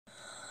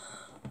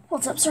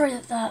What's up? Sorry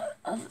that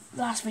the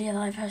last video that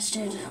I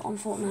posted on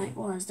Fortnite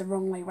was the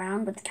wrong way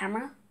round with the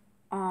camera.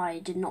 I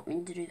did not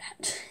mean to do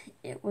that.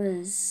 It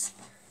was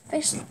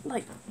faced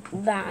like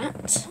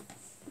that,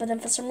 but then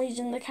for some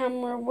reason the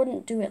camera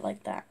wouldn't do it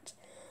like that.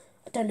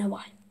 I don't know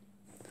why.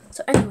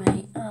 So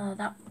anyway,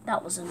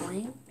 that was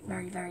annoying.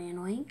 Very, very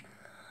annoying.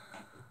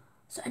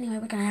 So anyway,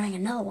 we're going to have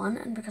another one,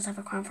 and because I have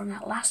a crown from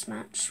that last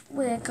match,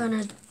 we're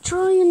going to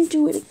try and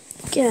do it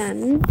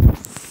again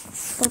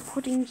by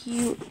putting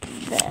you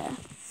there.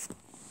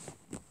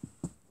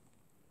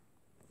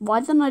 Why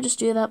didn't I just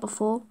do that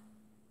before?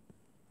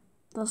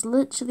 That's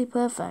literally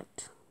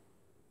perfect.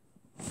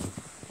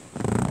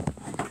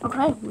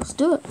 Okay, let's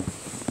do it.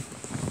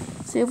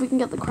 See if we can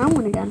get the crown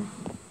win again.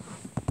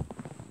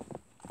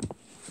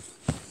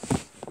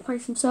 Play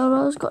some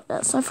solos, got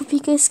that Cypher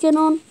PK skin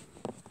on.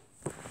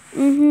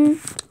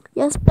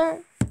 Yes,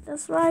 sir.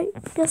 That's right.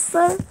 Yes,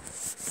 sir.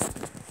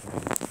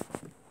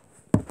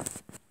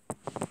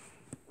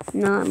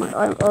 No,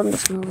 I'm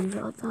just going to leave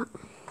it like that.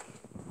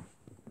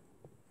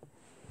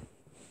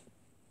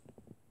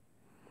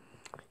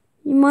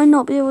 You might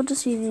not be able to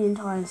see the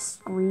entire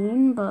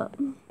screen, but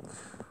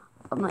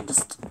I might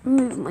just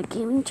move my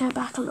gaming chair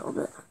back a little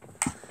bit.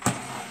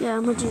 Yeah,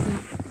 I'm going to do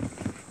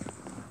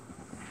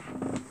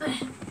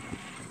that.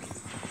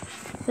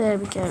 There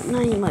we go.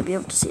 Now you might be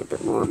able to see a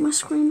bit more of my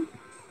screen.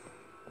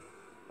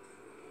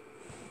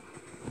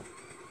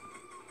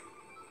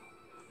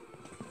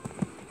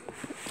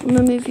 I'm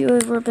going to move you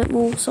over a bit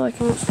more so I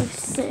can actually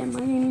sit in my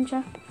gaming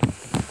chair.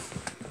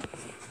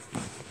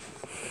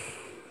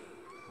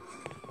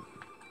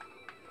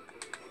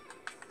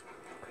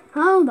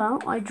 How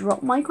about I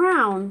drop my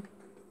crown?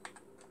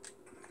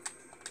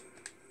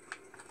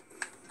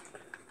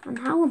 And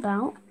how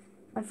about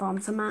I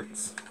farm some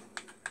mats?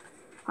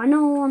 I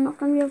know I'm not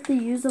going to be able to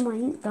use them, I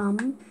ain't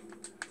dumb.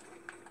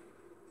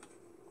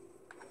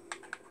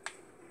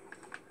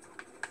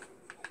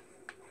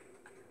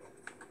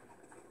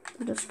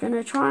 I'm just going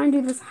to try and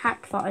do this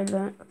hack that I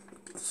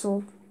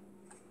saw.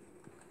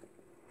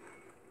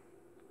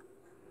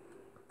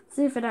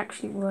 See if it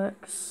actually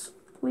works.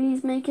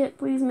 Please make it,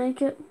 please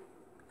make it.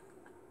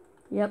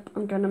 Yep,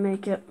 I'm going to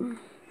make it.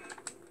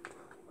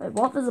 Wait,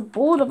 what? There's a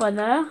border by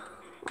there.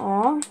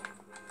 Aw.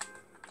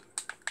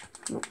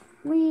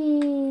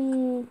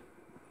 Whee!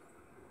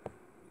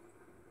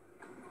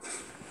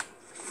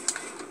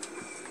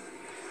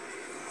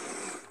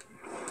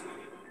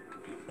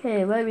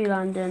 Okay, where are we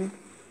landing?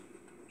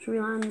 Should we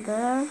land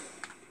there?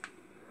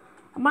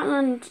 I might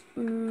land,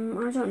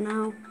 I don't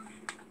know.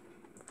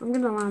 I'm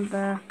gonna land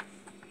there.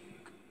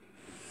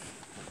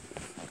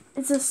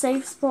 It's a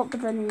safe spot,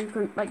 but then you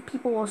can, like,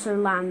 people also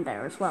land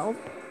there as well.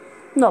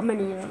 Not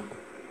many of them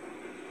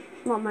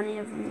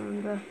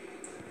land there.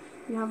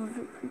 You have a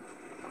victory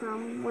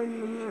crown win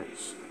the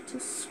match to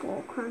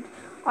score crown.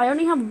 I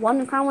only have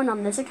one crown win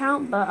on this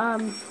account, but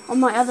on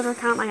my other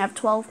account I have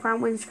 12 crown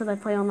wins because I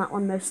play on that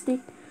one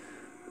mostly.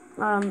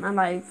 And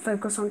I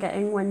focus on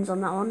getting wins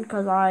on that one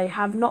because I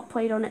have not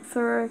played on it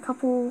for a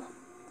couple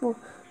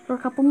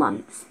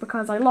months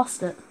because I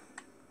lost it.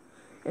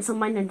 It's on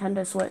my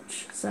Nintendo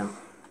Switch, so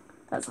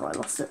that's how I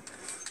lost it.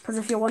 Because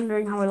if you're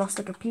wondering how I lost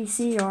like a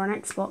PC or an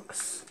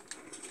Xbox,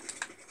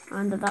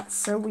 and that's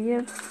so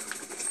weird.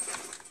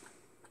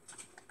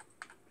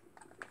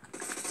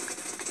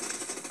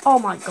 Oh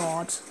my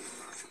god.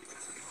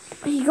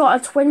 He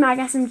got a twin mag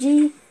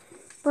SMG.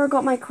 Bro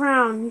got my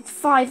crown. He's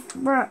 5.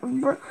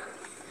 Bruh.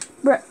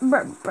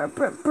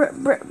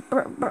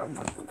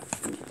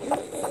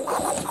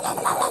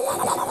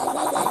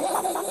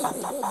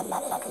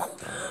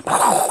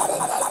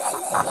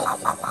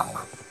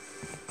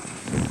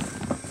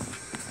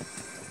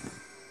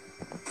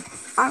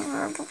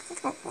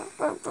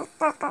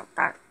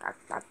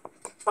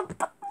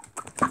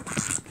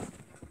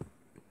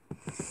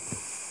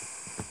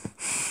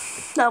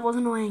 That was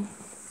annoying.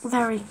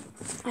 Very.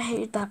 I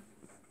hated that.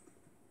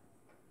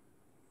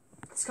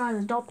 This guy's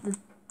adopted.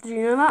 Did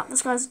you know that?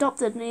 This guy's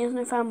adopted and he has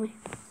no family.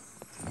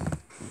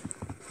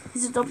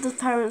 His adopted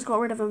parents got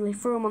rid of him. They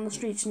threw him on the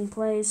streets and he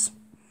plays.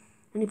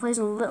 And he plays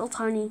on a little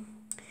tiny,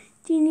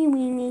 teeny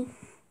weeny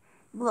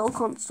little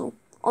console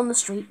on the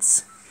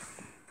streets.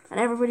 And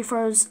everybody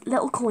throws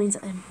little coins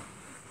at him.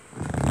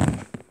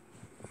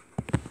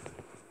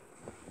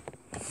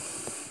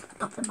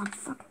 Adopted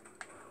motherfucker.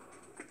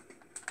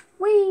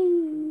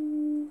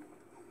 Whee!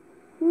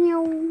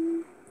 Meow.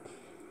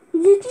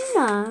 Did you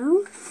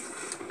know,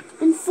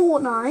 in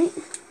Fortnite,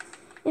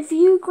 if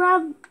you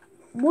grab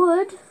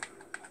wood,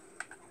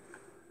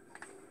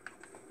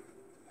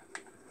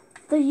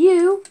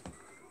 you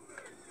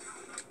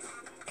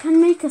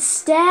can make a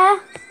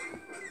stair?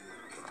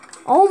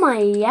 Oh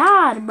my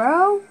god,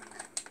 bro.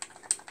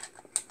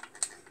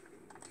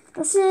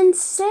 That's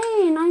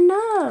insane, I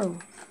know.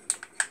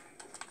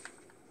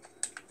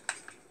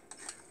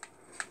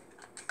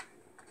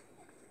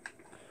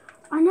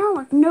 I know,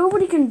 like,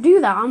 nobody can do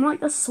that. I'm like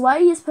the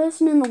sweatiest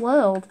person in the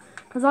world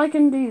because I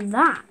can do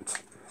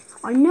that.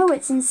 I know,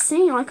 it's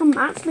insane. I can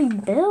actually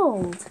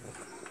build.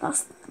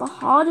 That's the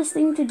hardest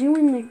thing to do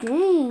in the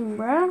game,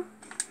 bruh.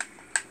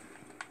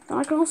 Then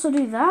I can also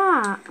do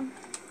that.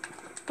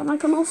 Then I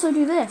can also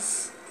do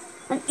this.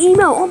 An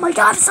emo. Oh my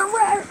god, it's so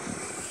rare.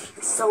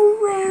 It's so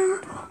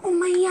rare. Oh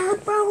my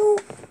god, bro.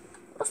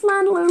 Let's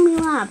land Lonely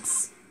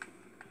Labs.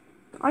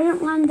 I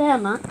don't land there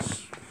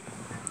much.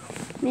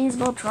 May as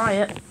well try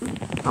it.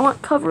 I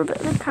might cover a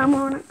bit of the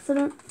camera on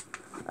accident.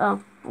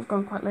 Oh, I've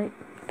gone quite late.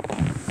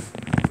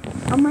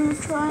 I'm gonna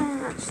try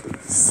and actually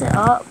sit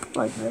up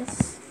like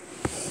this.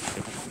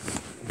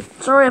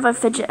 Sorry if I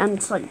fidget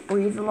and like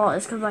breathe a lot.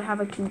 It's because I have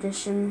a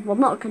condition. Well,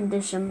 not a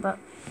condition, but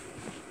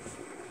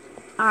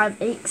I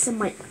have aches in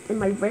my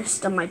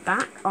wrist and my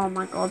back. Oh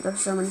my god,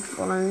 there's so many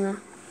people in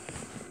there,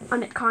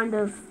 and it kind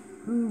of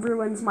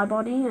ruins my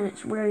body, and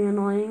it's really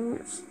annoying.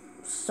 It's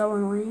so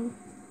annoying.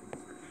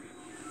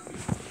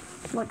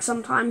 Like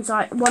sometimes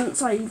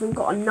once I even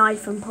got a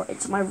knife and put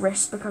it to my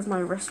wrist because my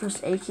wrist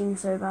was aching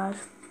so bad.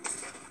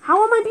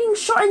 How am I being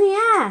shot in the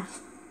air?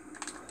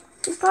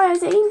 This guy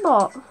has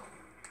aimbot.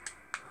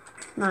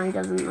 No, he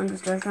doesn't. I'm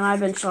just joking.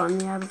 I've been shot in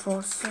the air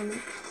before. So.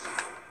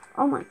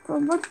 Oh my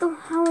god, what the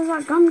hell is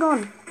that gun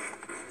gone?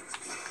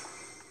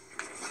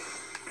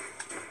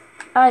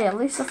 Oh yeah, at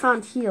least I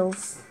found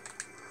heals.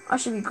 I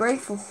should be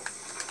grateful.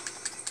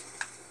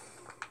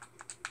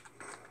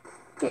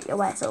 Get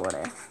your ass over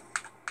there.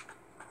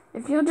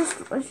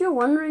 If you're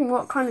wondering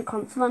what kind of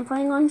console I'm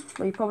playing on,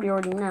 well you probably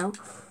already know.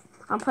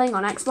 I'm playing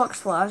on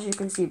Xbox, well as you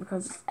can see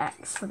because it's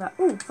X for that.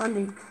 Ooh,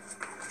 Fundy.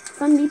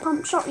 Fundy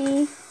pump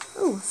shotty.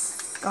 Ooh,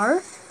 Scar.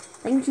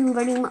 Thank you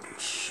very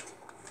much.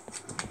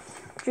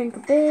 Drink a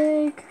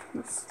big.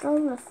 Let's go,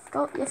 let's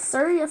go. Yes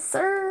sir, yes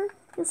sir.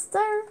 Yes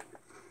sir.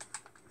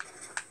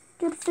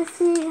 Get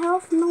 58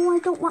 health. No, I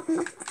don't want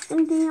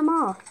nothing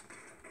DMR.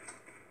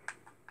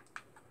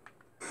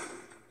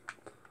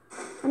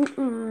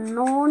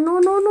 No, no,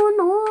 no, no,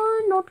 no,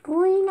 not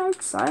going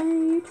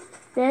outside.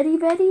 Very,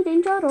 very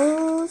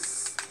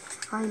dangerous.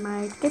 I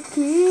might get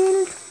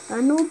killed,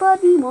 and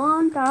nobody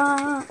want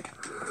that.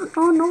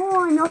 Oh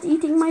no, I'm not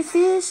eating my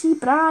fishy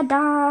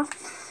brada,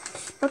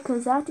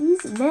 because that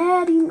is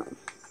very no.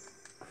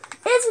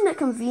 Isn't it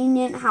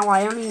convenient how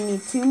I only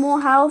need 2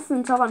 more health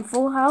until I'm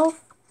full health?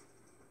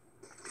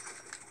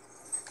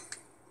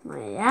 My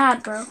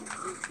god, bro.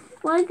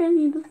 Why can't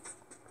I eat this?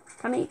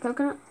 Can I eat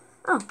coconut?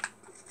 Oh.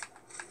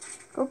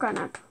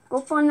 Coconut.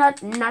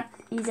 Coconut nut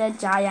is a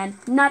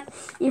giant nut.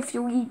 If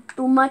you eat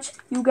too much,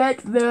 you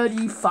get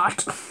very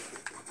fat.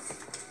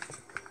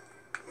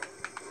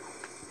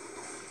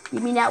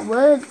 Give me that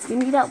woods. Give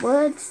me that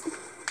woods.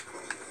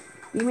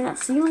 Give me that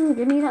ceiling.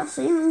 Give me that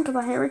ceiling, because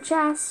I hear a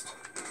chest.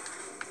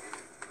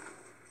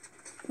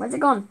 Where's it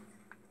gone?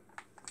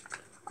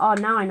 Oh,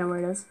 now I know where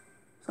it is.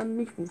 It's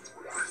underneath me.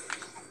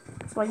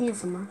 It's right here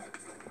somewhere.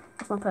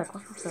 What's my perk?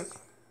 What's my perk?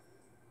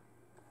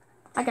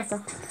 I guess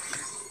so.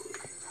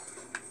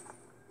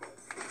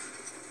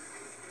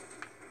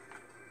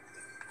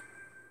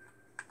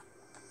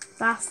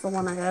 That's the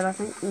one I heard, I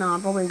think. No, I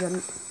probably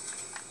didn't.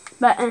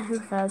 But who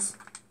cares?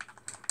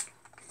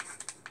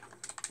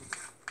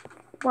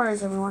 Where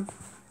is everyone?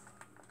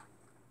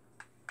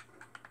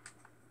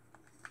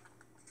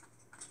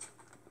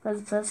 There's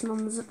a person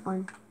on the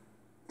zipline.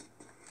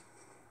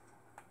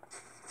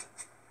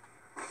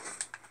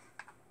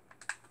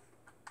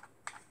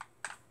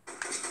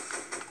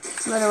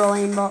 Literal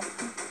aimbot.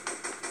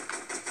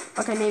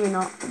 Okay, maybe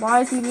not.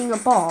 Why is he being a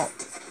bot?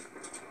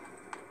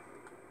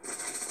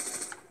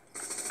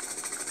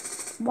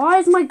 Why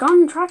is my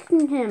gun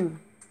tracking him?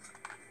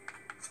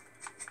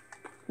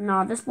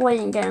 Nah, this boy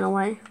ain't getting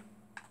away.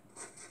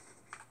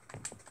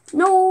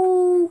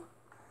 No!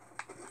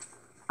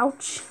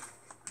 Ouch.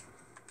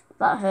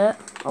 That hurt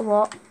a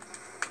lot.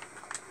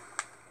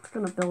 It's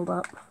gonna build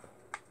up.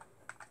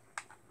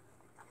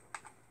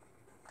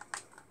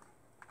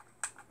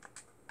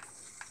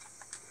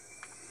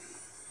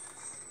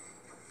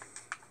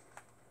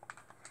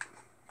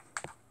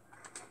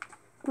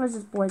 Where's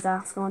this boy's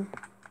ass gone?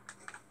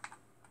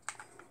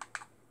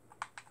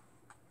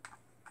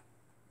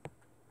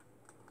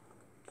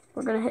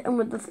 We're gonna hit him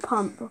with this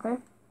pump, okay?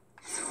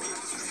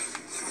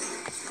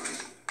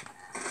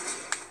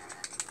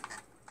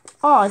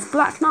 Oh, it's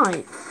Black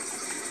Knight.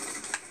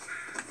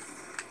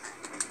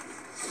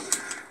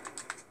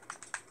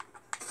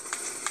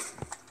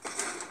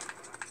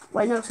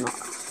 Wait, no, it's not.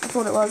 I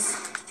thought it was.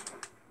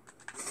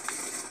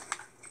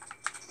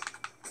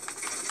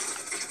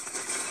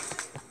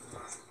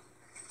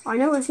 I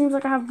know it seems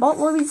like I have bot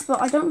lobbies,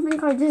 but I don't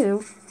think I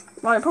do.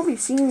 Well, it probably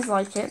seems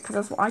like it, because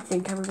that's what I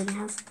think everybody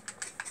has.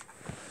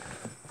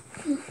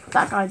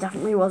 That guy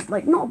definitely was,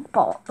 like, not a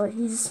bot, but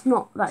he's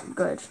not that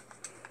good.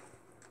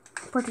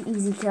 Pretty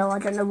easy kill. I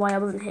don't know why I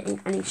wasn't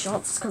hitting any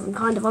shots, because I'm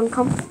kind of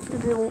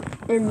uncomfortable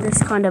in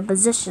this kind of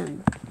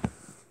position.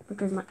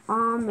 Because my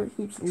arm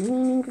keeps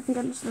leaning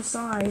against the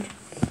side.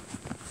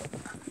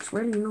 It's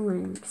really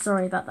annoying.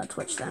 Sorry about that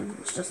twitch then.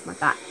 It's just my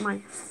back,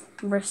 my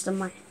wrist and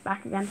my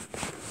back again.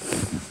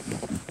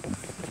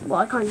 What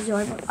I kind of do,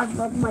 I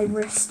rub my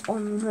wrist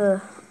on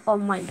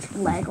my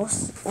leg or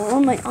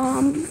on my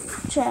arm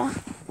chair.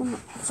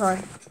 Sorry,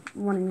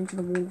 I'm running into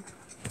the wall.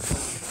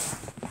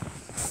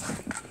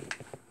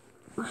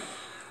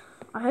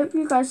 I hope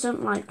you guys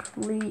don't like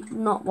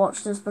not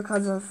watch this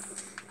because of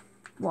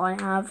what I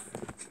have.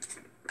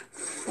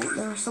 Oh,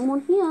 there's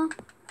someone here.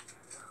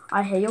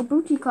 I hear your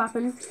booty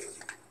clapping.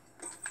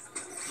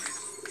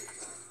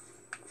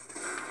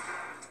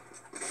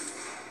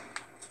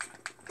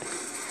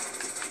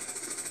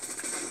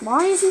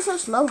 Why is he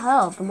such low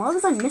health? And why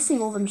was I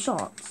missing all them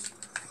shots?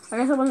 I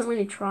guess I wasn't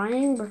really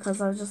trying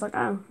because I was just like,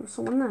 oh, there's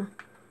someone there.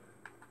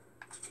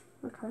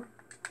 Okay.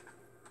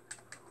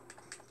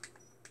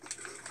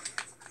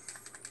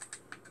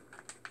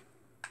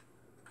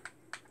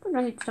 I think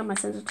I need to turn my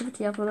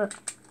sensitivity up a bit.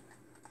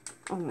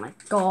 Oh my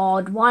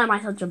god, why am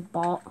I such a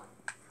bot?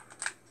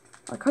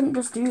 I couldn't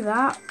just do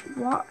that.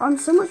 What? I'm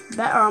so much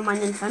better on my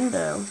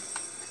Nintendo.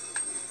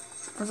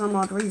 For some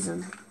odd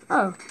reason.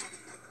 Oh.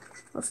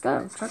 Let's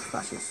go. Truck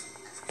splashes.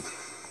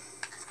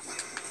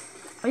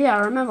 Oh yeah, I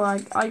remember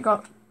I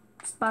got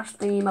splash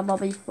thingy, my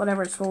bobby,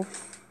 whatever it's called.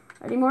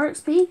 Any more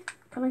XP?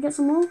 Can I get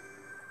some more?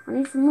 I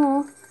need some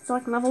more so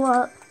I can level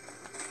up.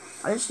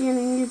 I just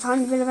need a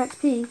tiny bit of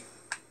XP.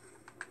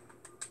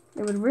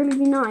 It would really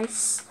be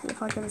nice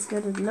if I could just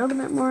get a little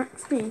bit more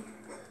XP.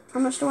 How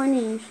much do I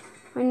need?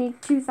 I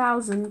need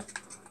 2,000.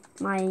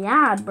 My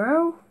yad,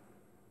 bro.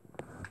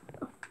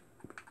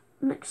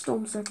 Next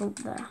storm circle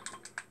there.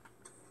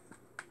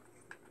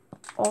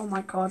 Oh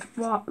my god,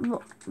 what?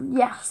 Look.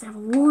 Yes, they have a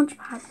launch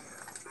pad.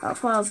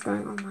 That's why I was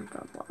going, oh my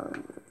god, what?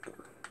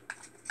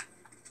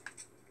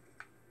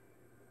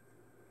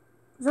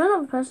 Is there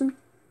another person?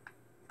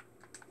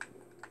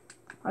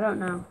 I don't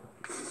know.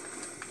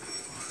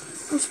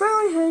 I swear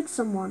I heard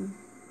someone.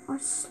 I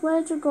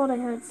swear to god I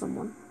heard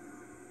someone.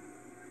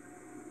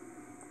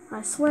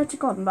 I swear to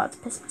god I'm about to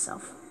piss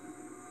myself.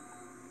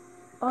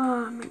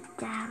 Oh my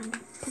god, I'm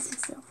gonna piss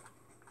myself.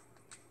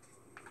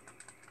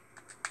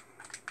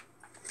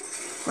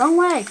 Wrong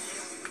way!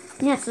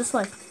 Yes, this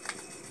way.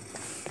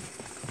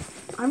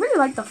 I really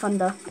like the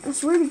thunder.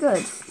 It's really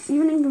good.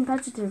 Even in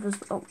competitive,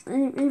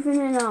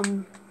 even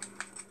in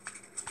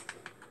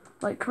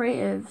like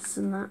creatives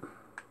and that.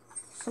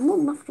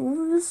 Someone left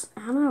all of this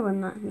ammo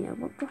in that here.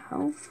 What the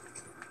hell?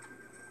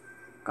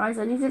 Guys,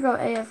 I need to go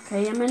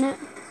AFK a minute.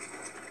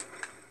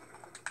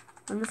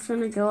 I'm just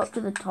gonna go up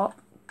to the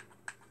top.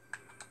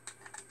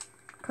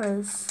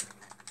 Cause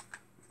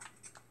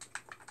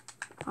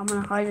I'm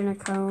gonna hide in a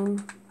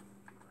cone.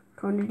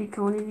 Conity,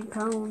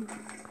 cone.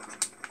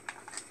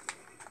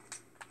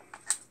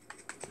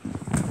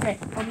 Okay,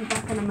 I'll be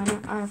back in a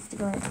minute. I have to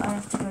go to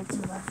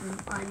the bathroom.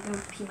 I'm going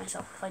to pee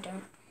myself if I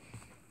don't.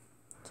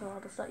 So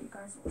I'll just let you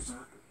guys watch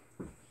that.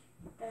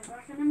 Okay,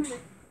 back in a minute.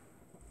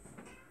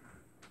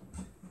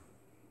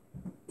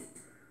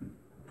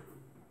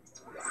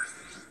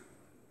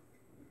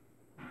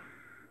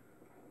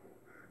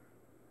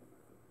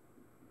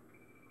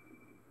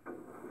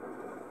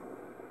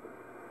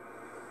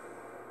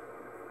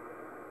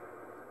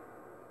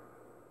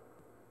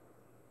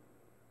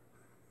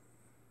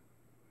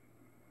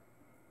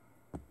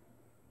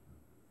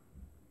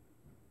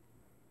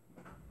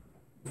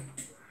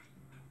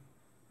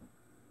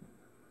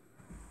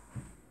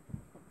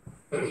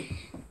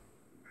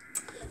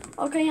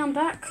 Okay, I'm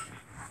back.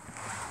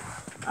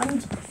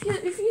 And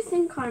if you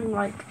think I'm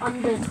like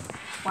under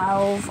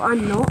 12,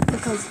 I'm not,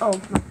 because oh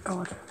my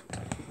god.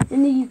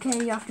 In the UK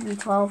you have to be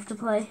 12 to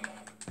play.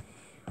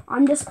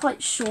 I'm just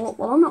quite short.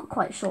 Well, I'm not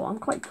quite short, I'm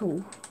quite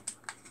tall.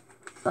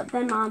 But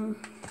then I'm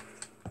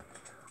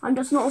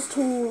just not as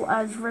tall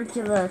as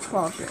regular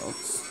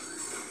 12-year-olds.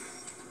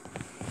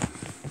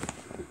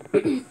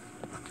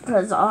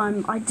 Because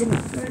I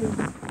didn't really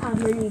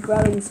have many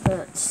growing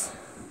spurts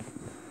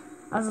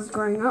as I was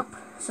growing up,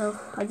 so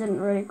I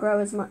didn't really grow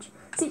as much.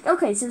 See,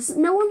 okay, so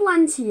no one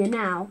lands here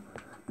now,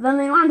 but then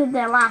they landed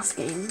there last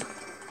game.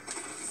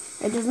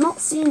 It does not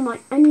seem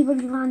like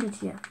anybody landed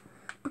here,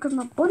 because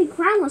my bloody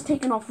crown was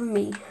taken off of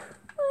me.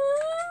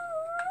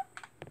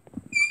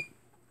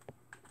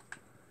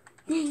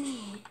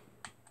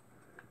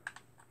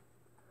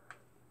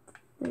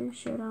 There's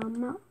shit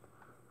on map.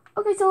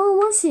 Okay, so I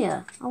was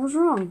here. I was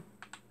wrong.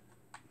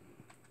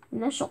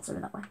 And there's shots over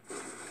that way.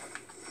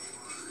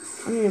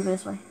 I'm gonna go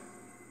this way.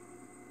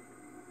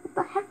 What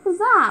the heck was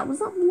that? Was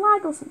that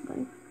lag or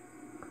something?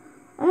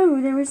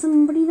 Oh, there is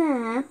somebody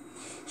there.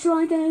 Shall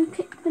I go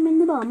kick them in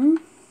the bum?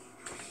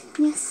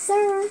 Yes,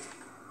 sir.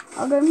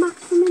 I'll go mack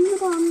them in the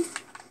bum.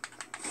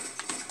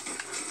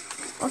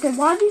 Okay,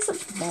 why are these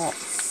such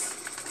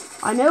bots?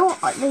 I know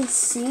they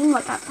seem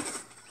like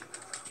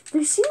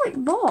they seem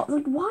like bots.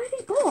 Like, why are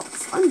they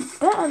bots? I'm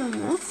better than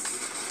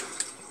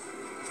this.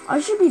 I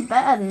should be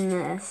better than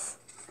this.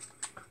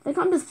 I think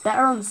I'm just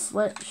better on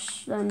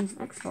Switch than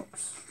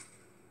Xbox.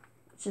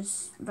 Which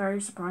is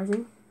very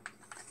surprising.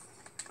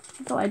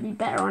 I thought I'd be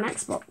better on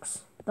Xbox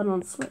than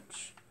on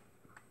Switch.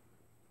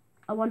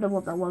 I wonder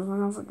what that was,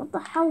 and I was like, what the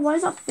hell? Why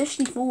is that fish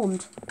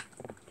deformed?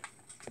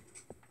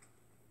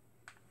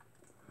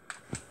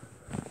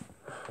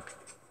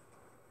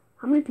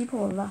 How many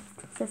people are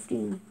left?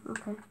 15.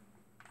 Okay.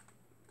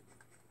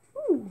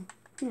 Ooh,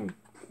 yeah.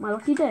 My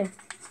lucky day.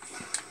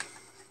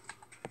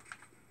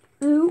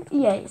 Ooh,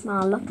 yeah, it's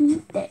my lucky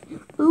day.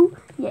 Ooh,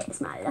 yeah,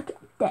 it's my lucky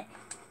day.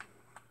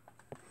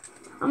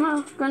 I'm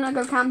not gonna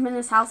go camp in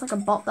this house like a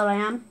bot that I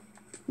am.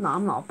 No,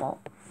 I'm not a bot.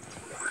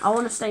 I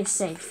want to stay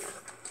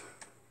safe.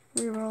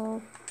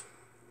 Reroll.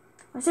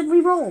 I said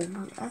reroll,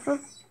 motherfucker.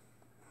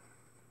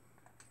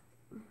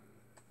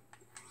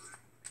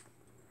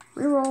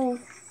 Reroll.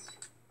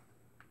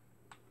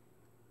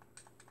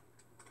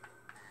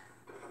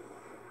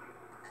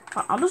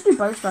 I'll just do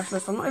bow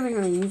specialist. I'm not even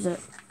gonna use it.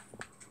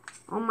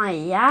 Oh my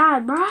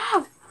god, bro!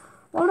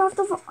 Why do I have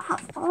to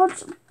have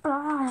odds?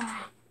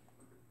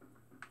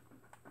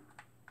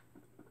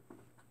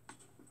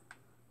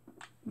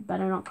 You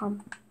better not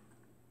come.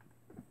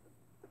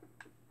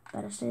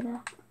 Better stay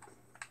there.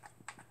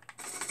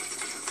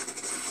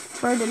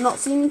 Bro did not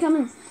see me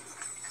coming.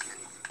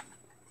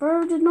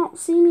 Bro did not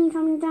see me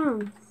coming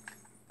down.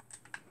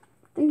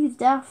 I think he's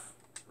deaf.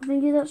 I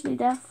think he's actually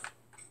deaf.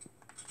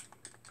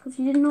 Because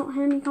he did not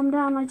hear me come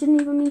down. I didn't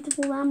even mean to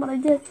fall down, but I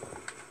did.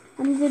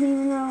 And he didn't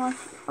even know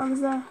I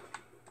was there.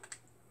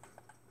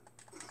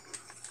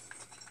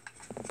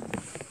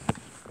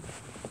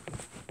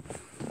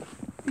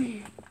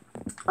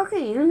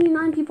 Okay, only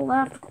 9 people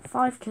left. Got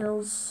 5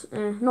 kills.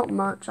 Not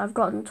much. I've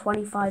gotten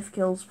 25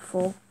 kills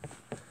before.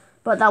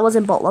 But that was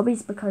in bot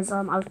lobbies because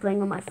I was playing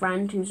with my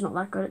friend who's not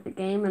that good at the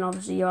game, and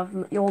obviously you have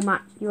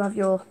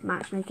your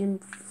matchmaking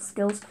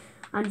skills,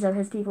 and so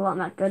his people aren't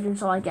that good, and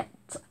so I get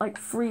like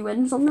 3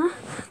 wins on there.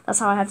 That's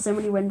how I have so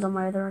many wins on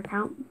my other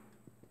account.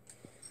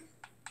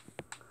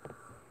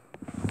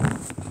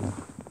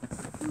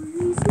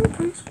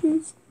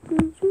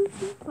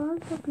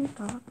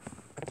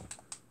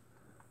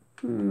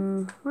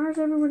 Where's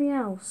everybody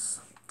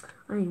else?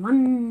 I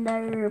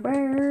wonder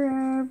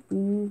where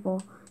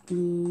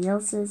everybody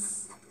else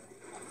is.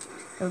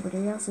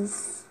 Everybody else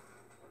is.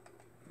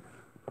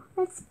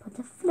 Let's put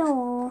a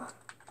floor.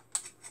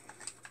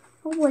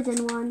 A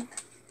wooden one.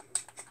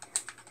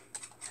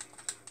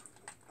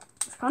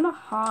 It's kind of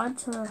hard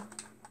to...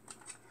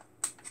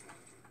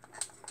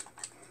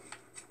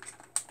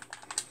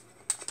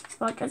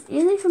 Like, it's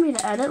easy for me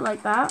to edit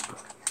like that,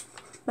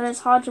 but it's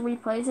hard to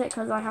replace it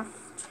because I have...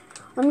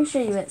 Let me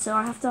show you it. So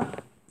I have to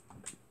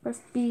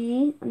press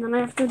B, and then I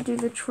have to do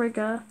the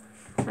trigger,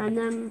 and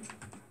then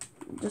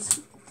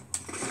just...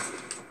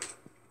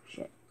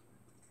 Shit.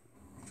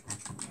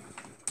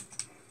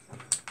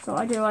 So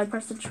I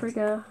press the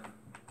trigger,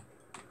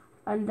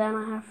 and then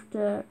I have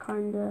to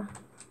kind of...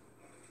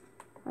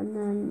 And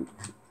then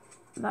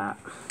that.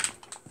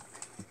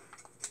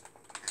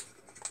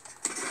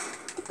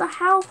 What the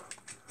hell?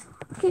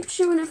 I keep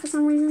shooting it for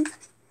some reason.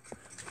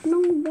 No,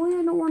 boy,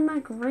 I don't want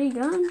that gray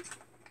gun.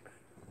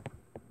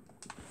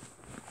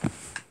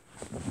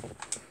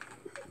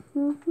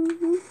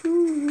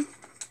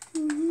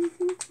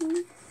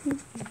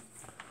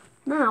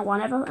 Now,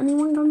 whenever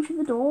anyone comes through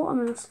the door,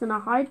 I'm just gonna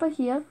hide by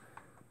here.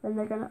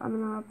 Then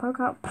I'm gonna poke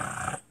out.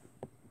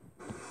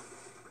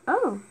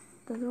 Oh,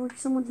 there's already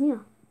someone here.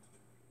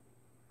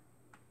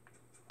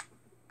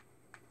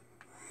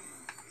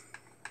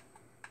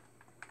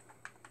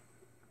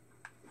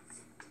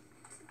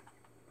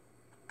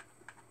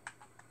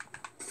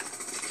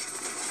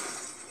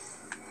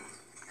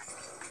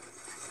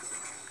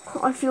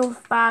 I feel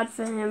bad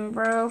for him,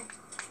 bro.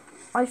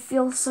 I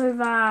feel so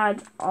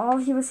bad. Oh,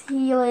 he was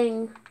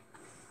healing.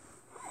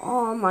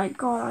 Oh my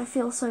god, I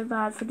feel so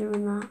bad for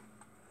doing that.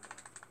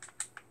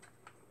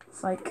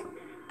 It's like,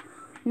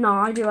 no,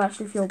 I do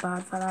actually feel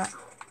bad for that.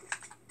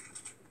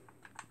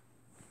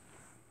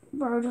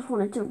 Bro, I just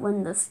wanted to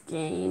win this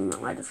game.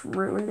 I just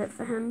ruined it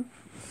for him.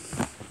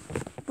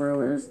 Bro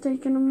was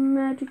taking a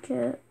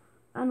medikit,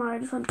 and I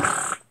just went.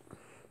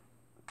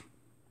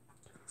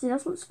 See,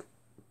 that's what's.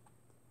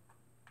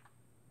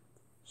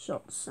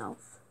 Shot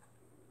south.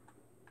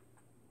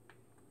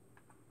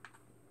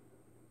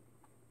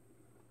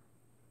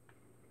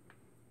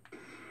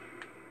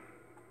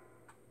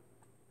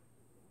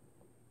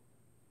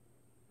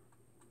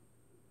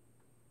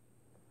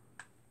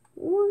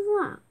 What was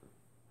that?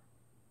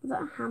 Was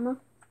that a hammer?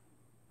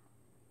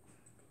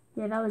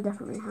 Yeah, that was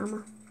definitely a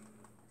hammer.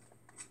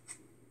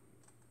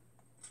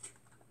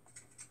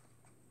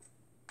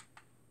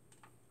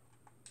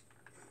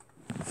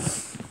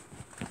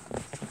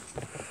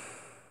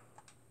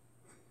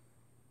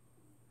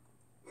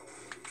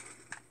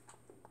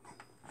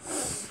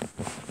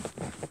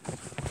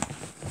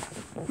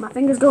 My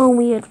finger's going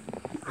weird,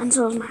 and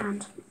so is my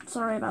hand.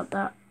 Sorry about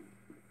that.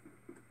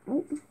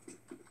 Oh.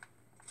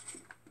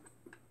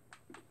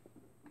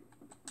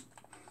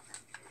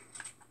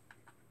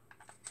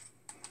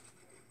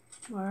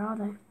 Where are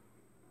they?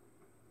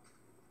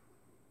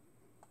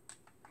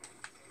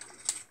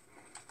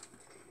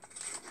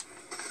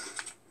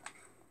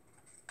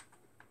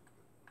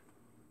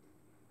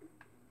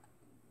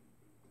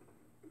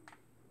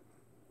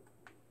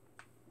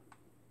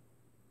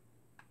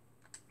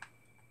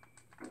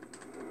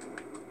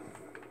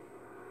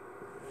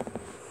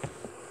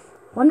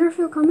 Wonder if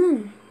he'll come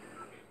in.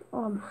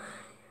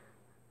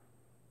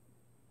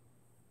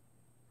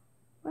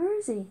 Where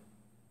is he?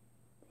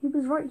 He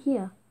was right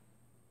here.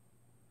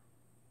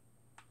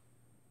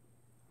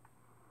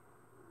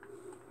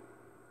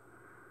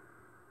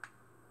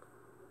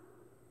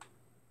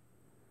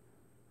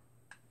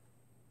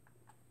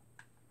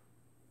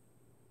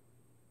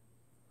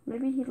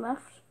 Maybe he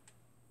left.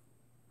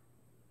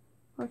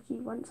 Like he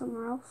went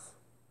somewhere else.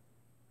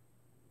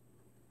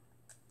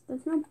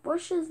 There's no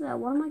bushes there.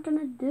 What am I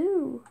gonna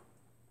do?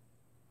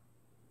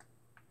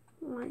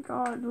 Oh my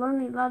god,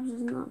 Lonely Labs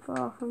is not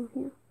far from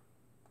here.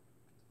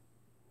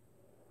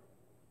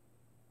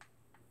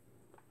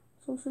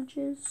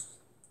 Sausages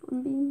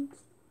and beans.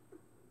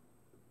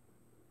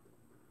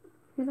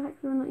 Who the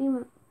heck's doing that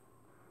emote?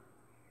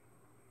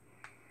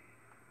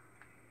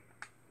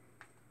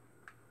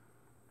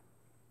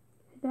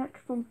 Who the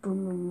heck's from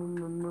boom boom boom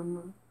boom boom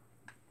boom?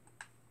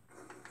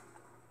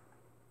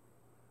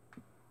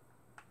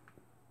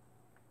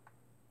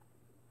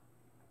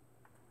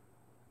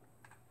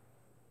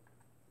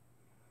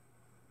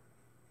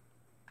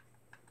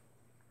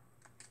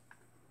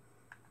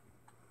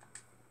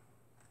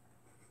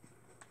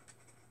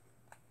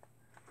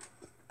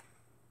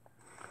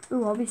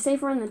 Ooh, I'll be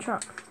safer in the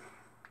truck.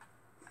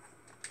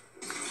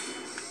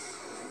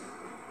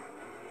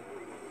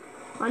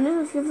 I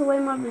know this gives away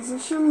my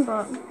position,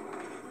 but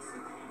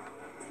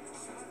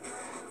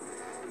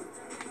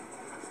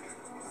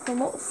it's a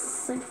lot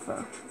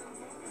safer.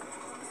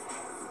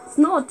 It's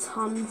not a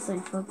ton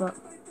safer, but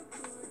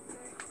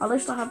at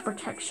least I have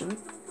protection.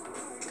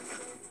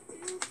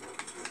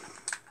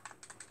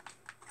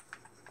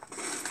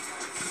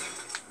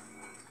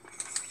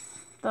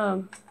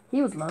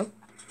 He was low.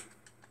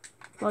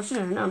 Well, I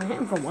shouldn't have known. I hit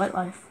him for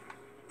wildlife.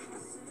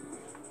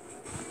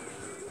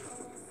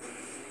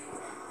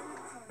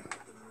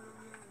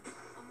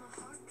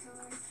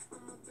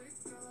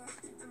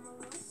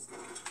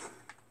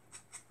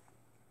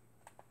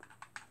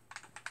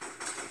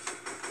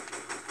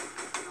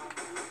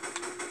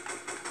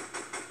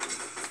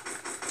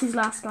 He's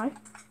last guy.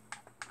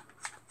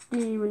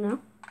 Didn't even know.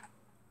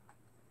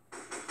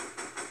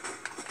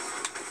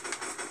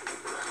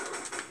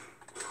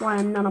 Why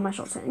are none of my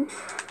shots hitting?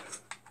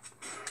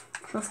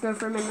 Let's go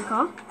for him in the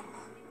car.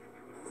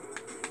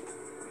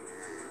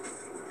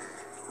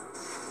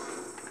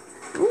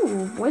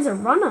 Ooh, boy's a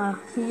runner.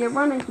 He a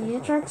runner, he a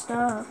track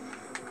star.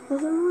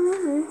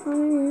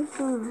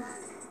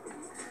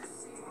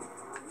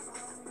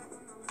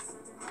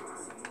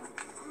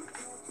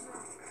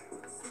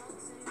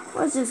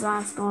 Where's his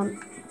ass gone?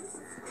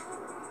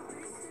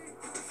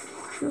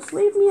 Just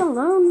leave me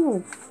alone,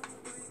 wolf.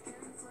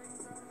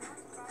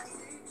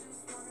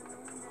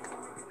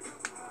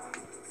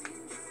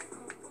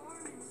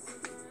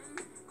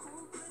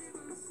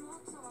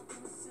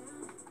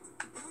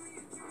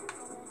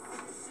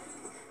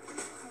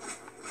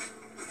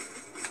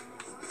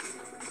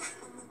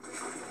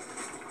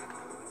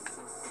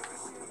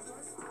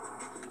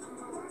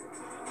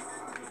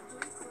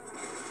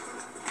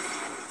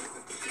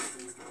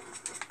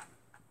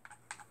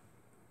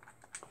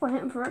 Oh, I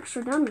hit him for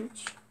extra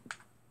damage.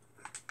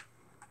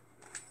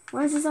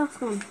 Where's his ass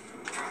gone?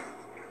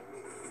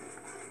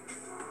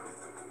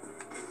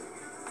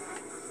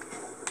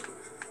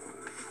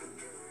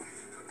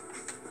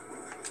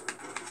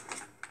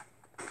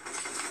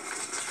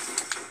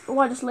 Oh,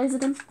 I just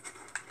lasered him.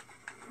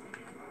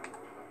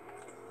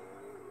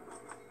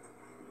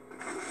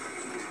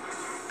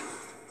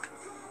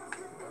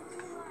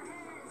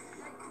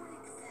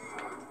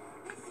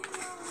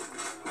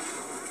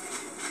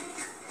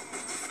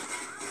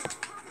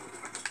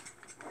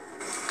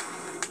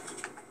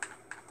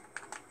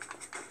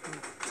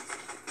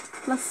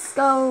 Let's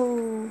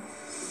go.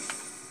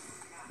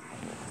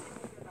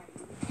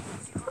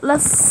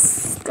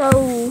 Let's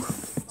go.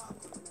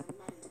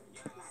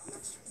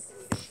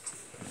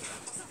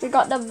 We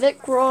got the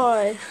Vic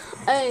Roy.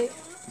 Hey.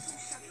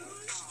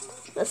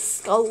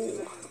 Let's go.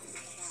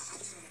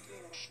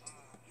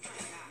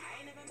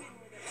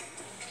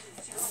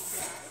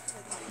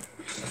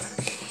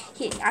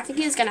 I think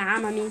he was gonna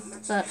hammer me,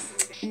 but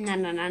no.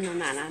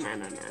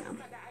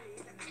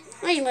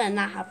 I ain't letting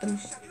that happen.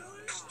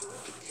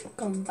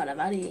 No,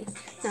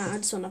 I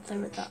just want to play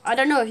with that. I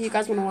don't know if you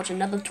guys want to watch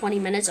another 20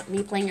 minutes of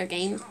me playing a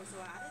game.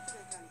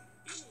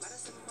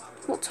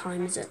 What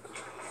time is it?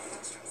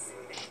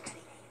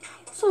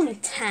 It's only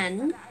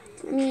 10.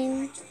 I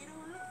mean,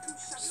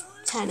 it's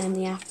 10 in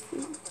the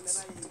afternoon.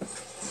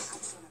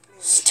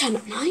 It's 10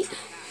 at night.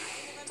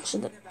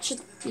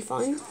 Should be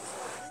fine.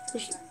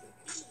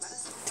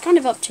 It's kind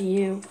of up to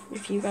you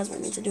if you guys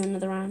want me to do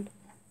another round.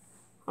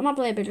 I might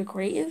play a bit of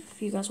creative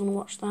if you guys want to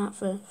watch that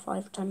for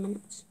 5 or 10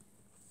 minutes.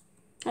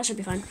 That should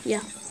be fine. Yeah.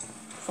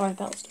 5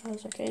 battle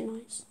stars. Okay,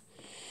 nice.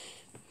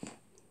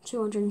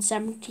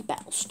 270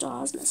 battle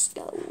stars. Let's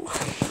go.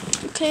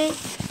 Okay.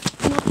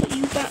 I'm gonna put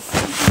you back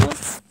on.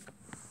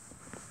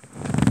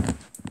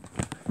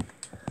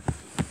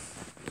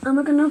 And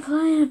we're gonna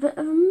play a bit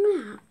of a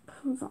map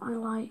that I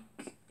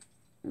like.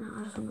 No,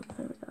 I just want to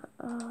play with that.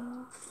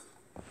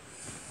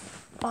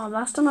 Oh,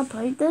 last time I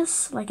played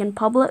this, like in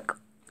public,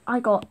 I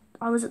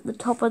was at the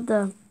top of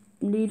the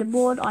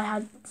leaderboard. I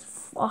had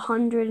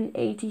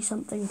 180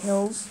 something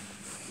kills,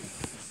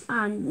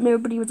 and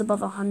nobody was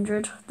above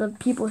 100. The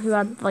people who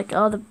had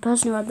the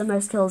person who had the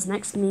most kills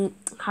next to me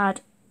had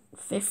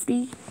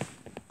 50.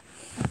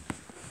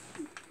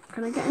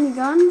 Can I get any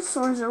guns,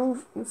 or is it all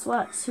in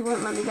sweats? He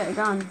won't let me get a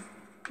gun.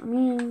 I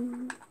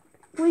mean,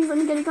 please let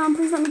me get a gun.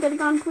 Please let me get a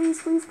gun.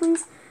 Please, please,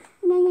 please.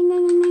 Come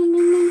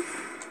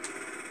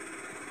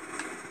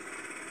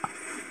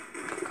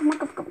on,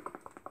 come on, come on.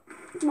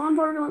 Come on,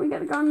 Porter, let me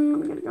get a gun.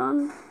 Let me get a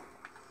gun.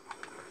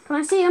 Can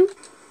I see him?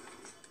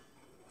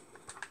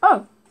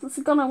 Oh, that's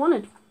the gun I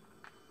wanted.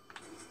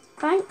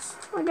 Thanks,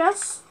 I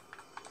guess.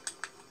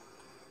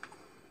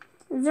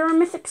 Is there a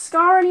mythic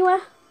scar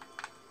anywhere?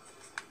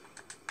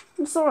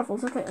 Sword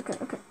rifles. Okay.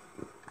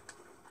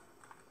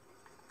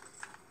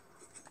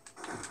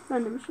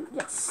 Random machine.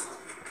 Yes.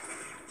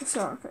 The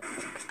scar. Okay.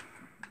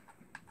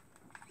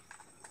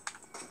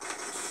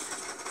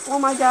 Oh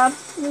my god,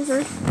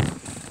 lizard.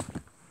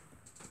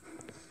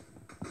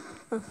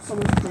 Oh,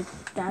 someone's my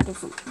dad or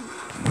something.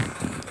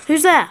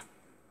 Who's there?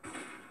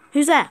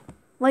 Who's there?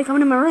 Why are you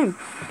coming in my room?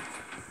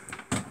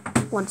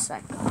 1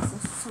 sec.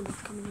 There's someone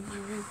coming in my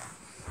room.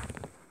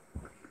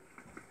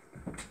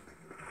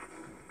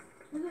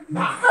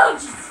 Oh,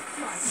 Jesus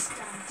Christ,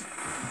 Dad.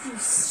 You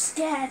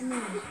scared me.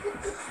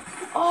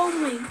 Oh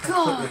my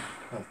god.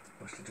 Oh,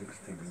 what's the difference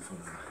thing before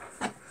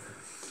that?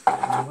 I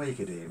know why you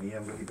could hear me, I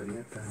haven't got anybody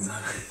headphones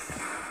on.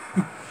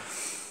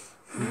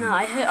 No,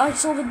 I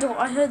saw the door,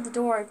 I heard the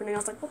door opening, I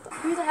was like,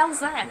 who the hell's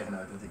that? Yeah, no, I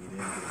don't think you'd hear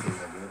me if you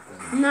had your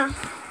headphones. No.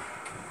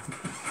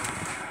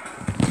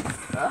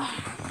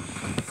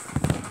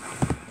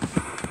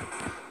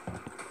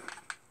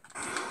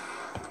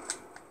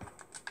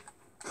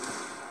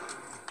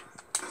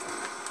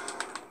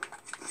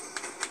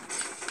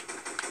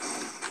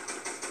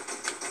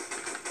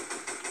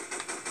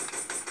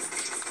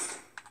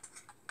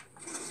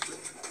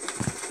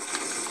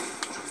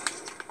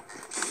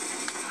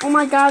 Oh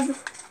my god.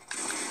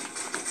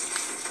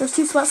 There's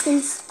 2 sweat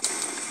skins.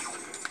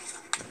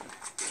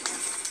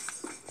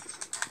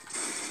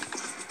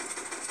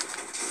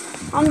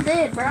 I'm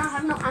dead, bro. I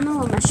have no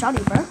ammo on my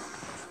shotty, bro.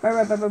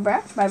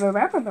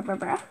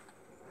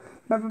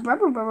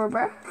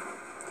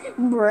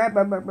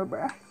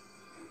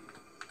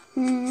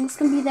 It's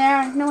gonna be there.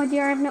 I have no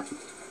idea.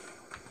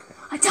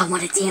 I don't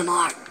want a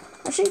DMR.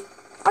 Actually,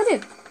 I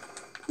do.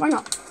 Why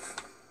not?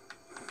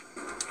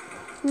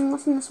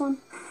 What's in this one?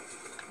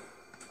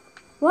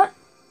 What?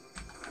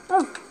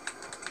 Oh,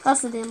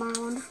 that's the DMR I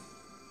wonder.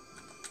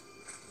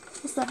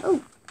 What's that?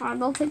 Oh, alright,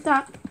 we'll take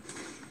that.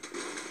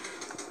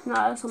 No,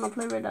 I just want to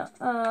play with that.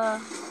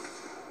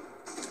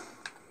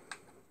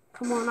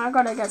 Come on, I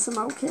gotta get some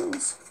more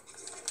kills.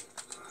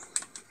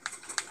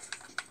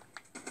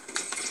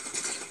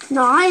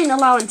 No, I ain't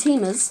allowing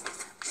teamers.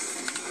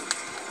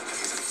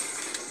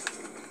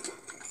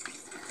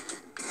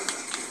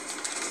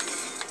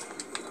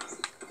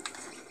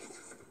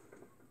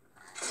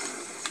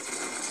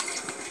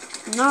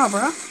 Nah,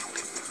 bro.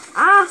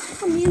 Ah,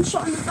 I'm being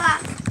shot in the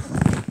back.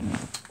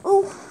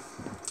 Oh,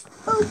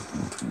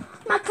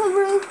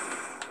 Macaru.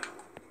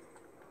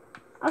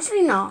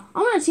 Actually, no.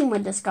 I'm gonna team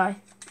with this guy.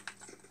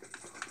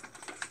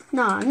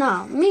 Nah.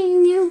 Me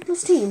and you,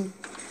 let's team.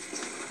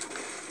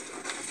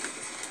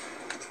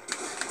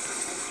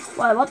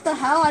 Wait, what the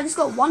hell? I just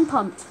got 1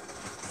 pumped.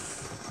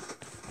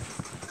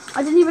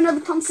 I didn't even know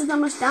the pumps did that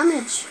much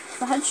damage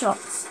for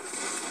headshots.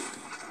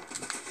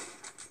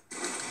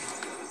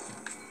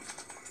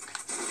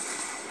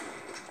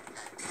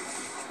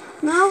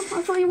 No,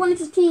 I thought you wanted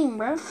to team,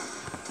 bro. I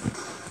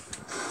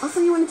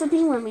thought you wanted to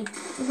team with me.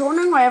 If you're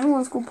wondering why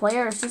everyone's called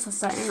player, it's just a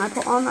setting I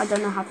put on. I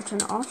don't know how to turn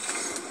it off.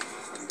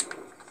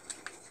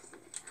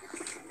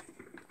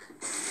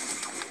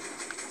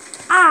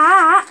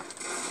 Ah!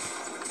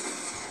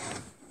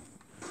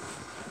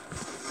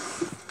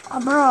 Oh,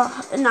 bro.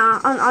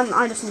 Nah,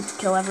 I just need to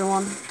kill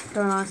everyone,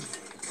 don't I?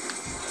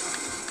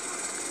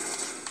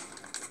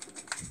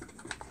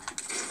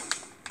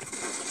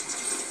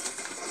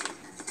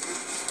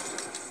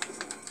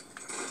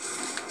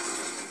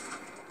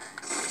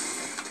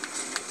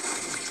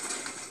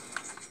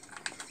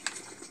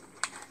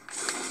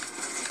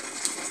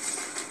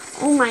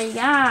 Oh my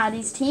god,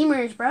 these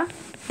teamers, bruh.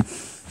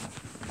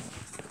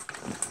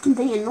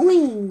 They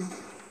annoying.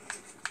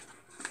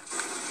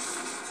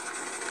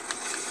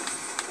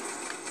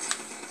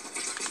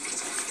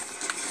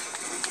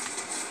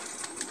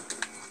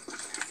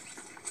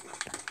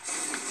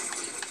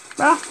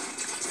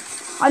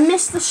 Bruh, I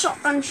missed the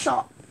shotgun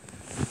shot.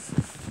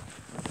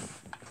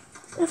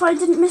 If I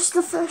didn't miss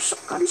the first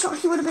shotgun shot,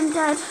 he would have been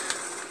dead.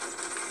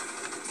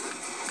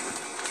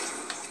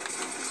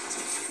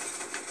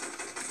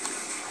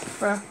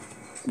 Bruh,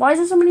 why is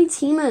there so many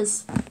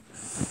teamers?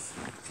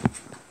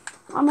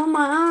 I'm on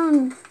my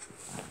own.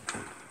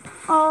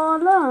 All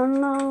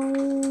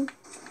alone.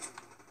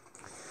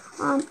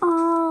 I'm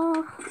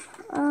all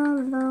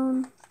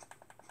alone.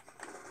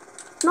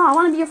 No, I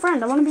want to be your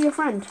friend. I want to be your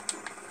friend.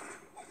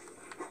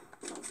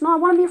 No, I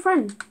want to be your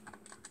friend.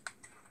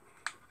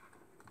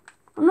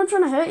 I'm not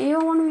trying to hurt you.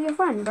 I want to be your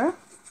friend, bro.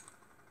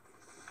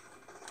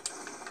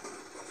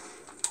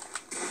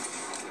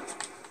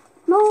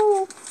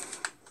 No.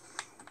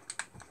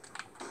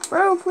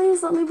 Bro,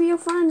 please let me be your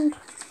friend.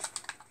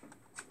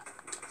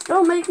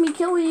 Don't make me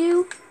kill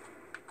you.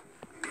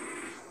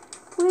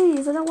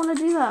 please, I don't want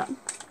to do that.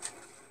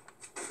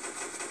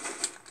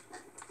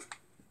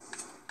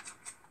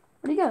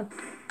 Where'd he go?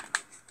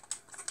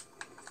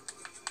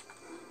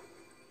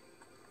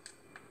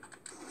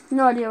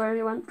 No idea where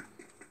he went.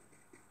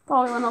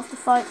 Probably went off to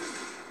fight.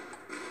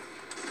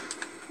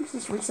 Let's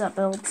just reset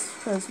builds,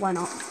 because why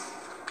not?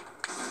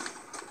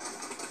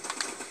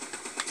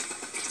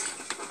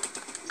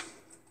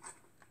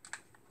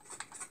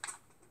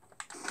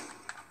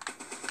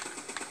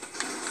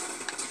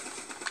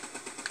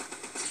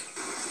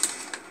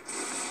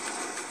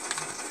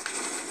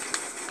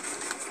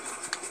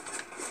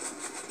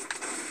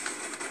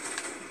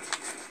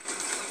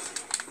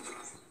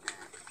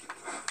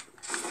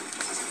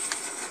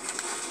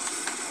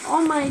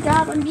 Oh my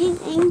god, I'm being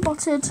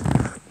aimbotted.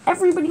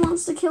 Everybody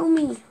wants to kill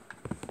me.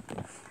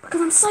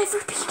 Because I'm Cypher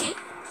PK.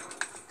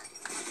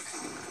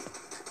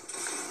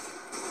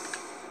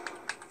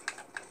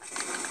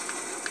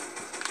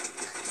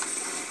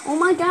 Oh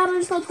my god, I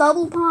just got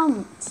double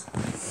pumped.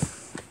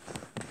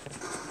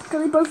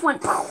 Because they both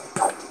went pow,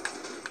 pow.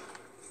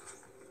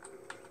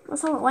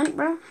 That's how it went,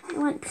 bro. It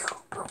went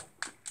pow, pow.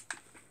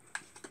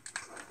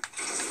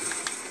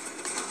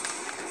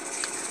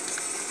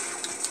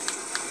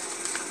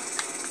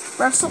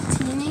 Bro, stop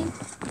teaming.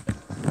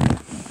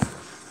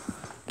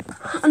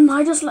 And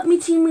why just let me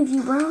team with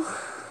you, bro?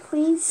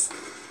 Please.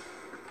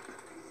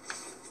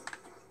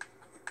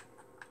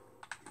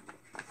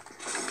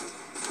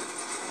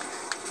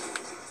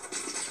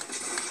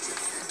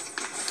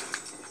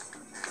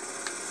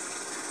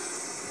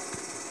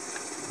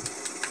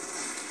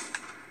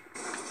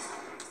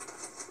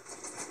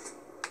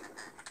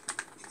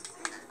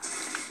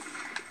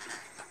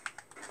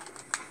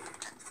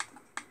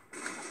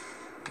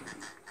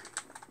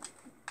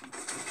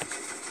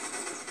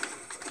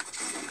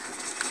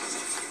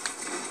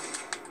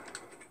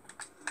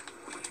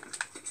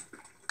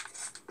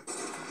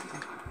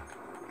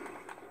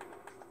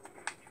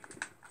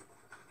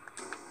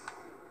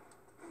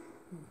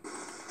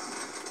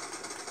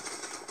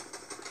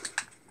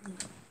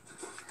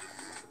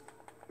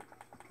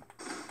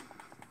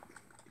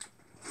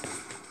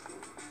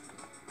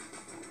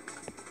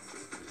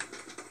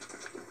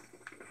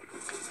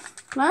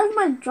 Can I have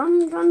my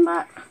drum gun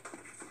back?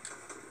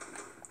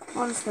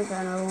 I'll just go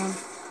get another one.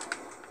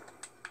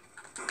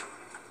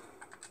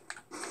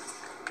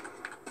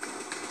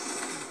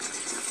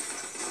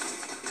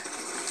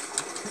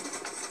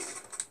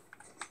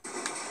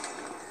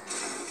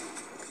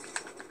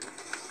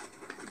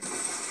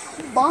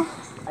 Bah,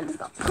 I just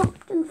got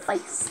pumped in the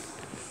face.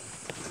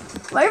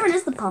 Whatever it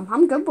is the pump,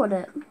 I'm good with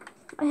it.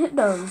 I hit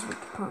those with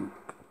the pump.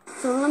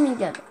 So let me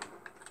get it.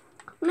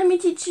 Let me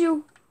teach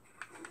you.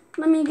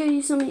 Let me give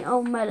you some of your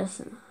own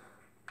medicine.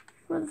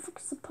 Where the fuck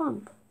is the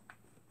pump?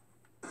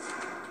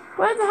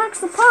 Where the heck's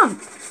the pump?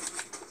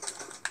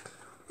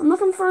 I'm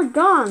looking for a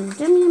gun.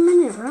 Give me a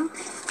minute, bro.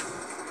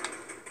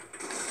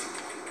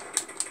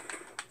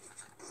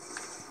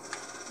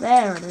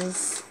 There it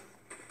is.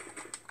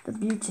 The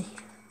beauty.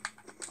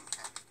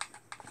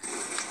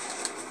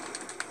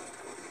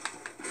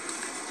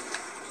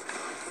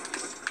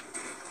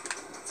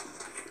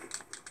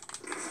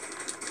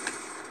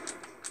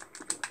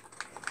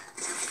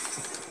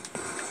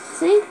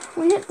 See?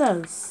 We hit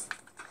those.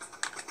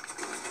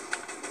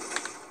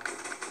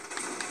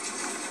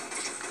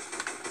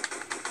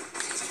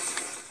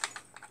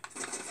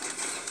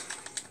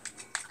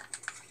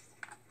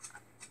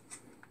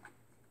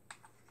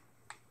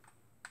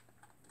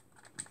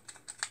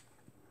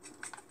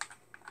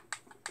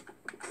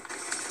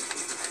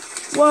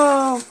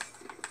 Whoa!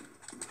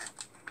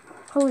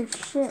 Holy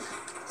shit.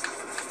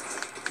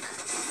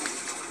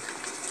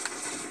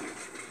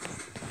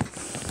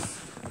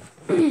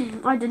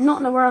 I did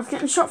not know where I was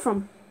getting shot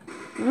from.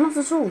 Not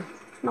at all.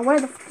 Now where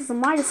the fuck is the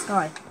Midas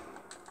guy?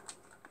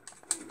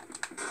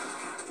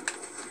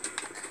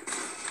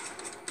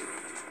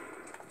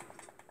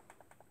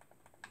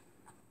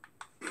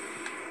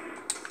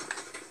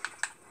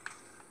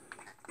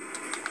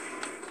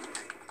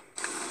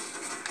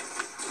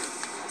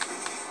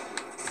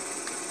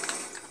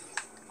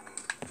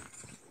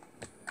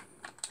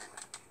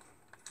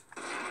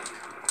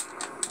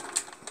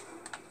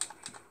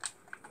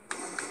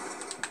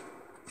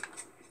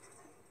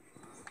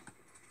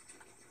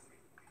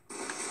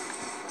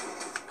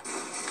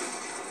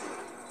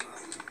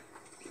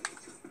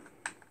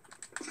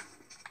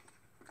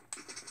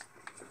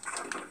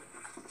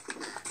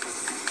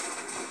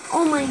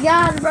 Oh my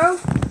god, bro.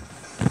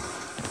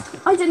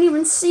 I didn't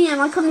even see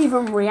him. I couldn't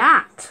even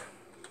react.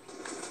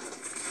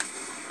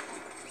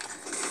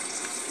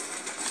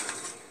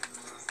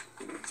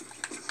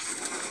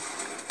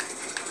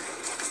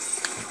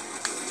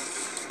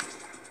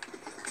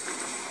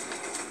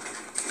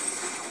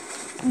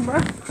 Bro,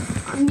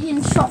 I'm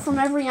being shot from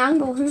every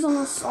angle. Who's on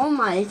this? Oh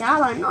my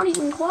god, I'm not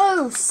even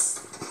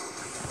close.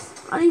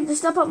 I need to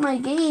step up my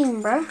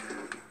game, bro.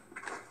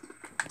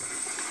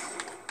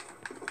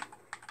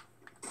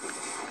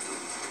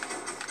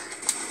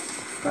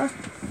 Bro,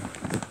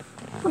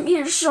 I'm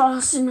getting shot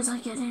as soon as I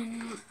get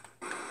in.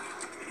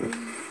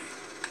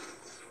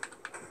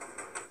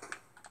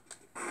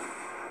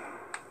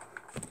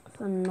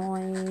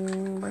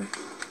 Annoying, bro.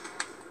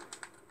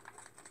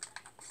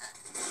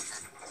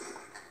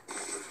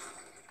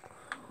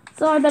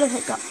 So I better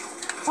hit that.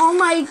 Oh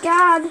my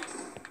god!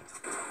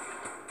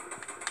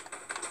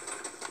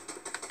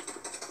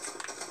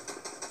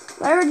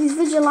 Where are these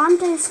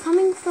vigilantes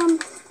coming from?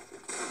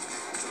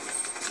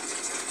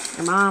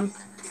 Come on.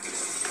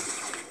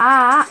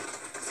 Ah!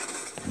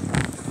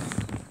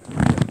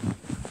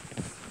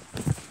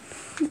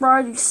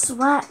 Bro, these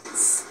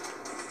sweats.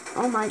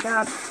 Oh my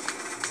god.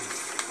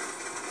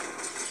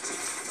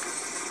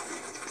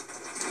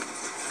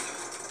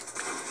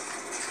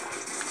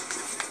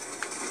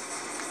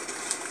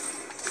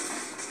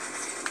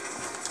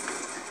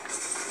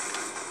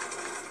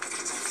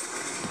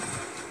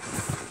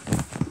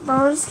 Bro,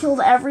 I just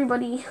killed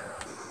everybody.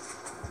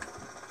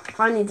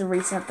 I need to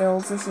reset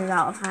builds. This is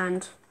out of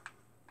hand.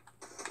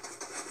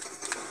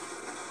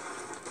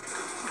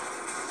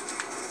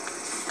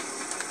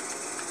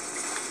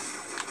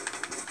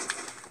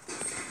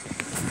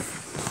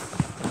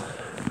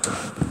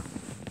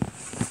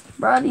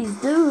 Bro, these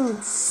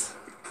dudes,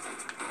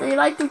 they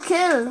like to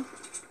kill.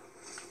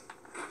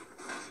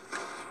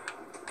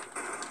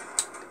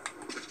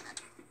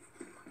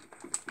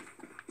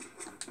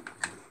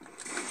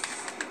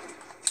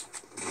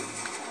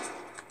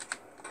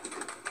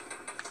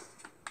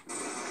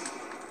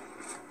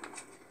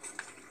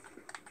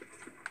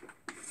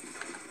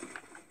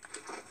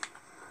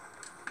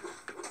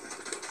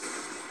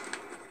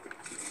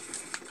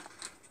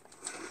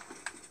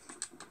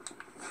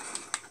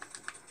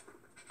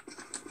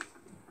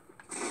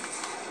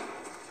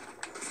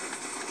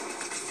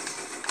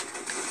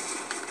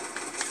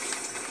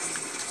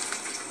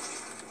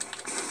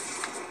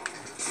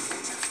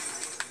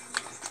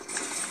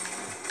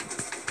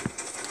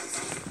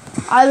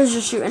 I was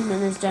just shooting in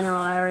this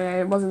general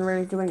area. It wasn't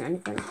really doing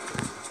anything.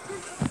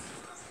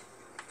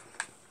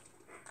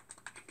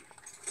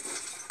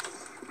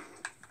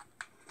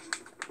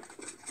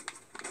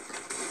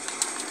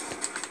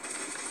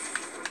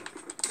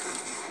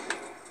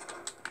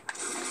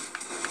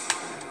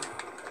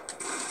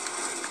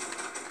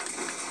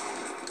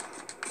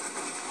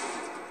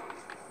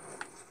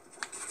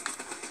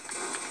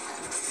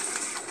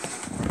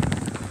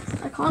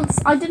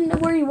 I didn't know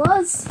where he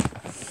was.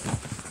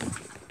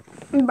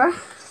 Bruh.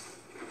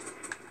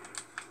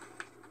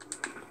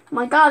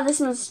 My god, this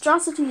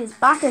monstrosity is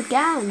back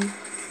again.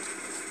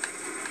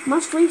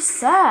 Must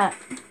reset.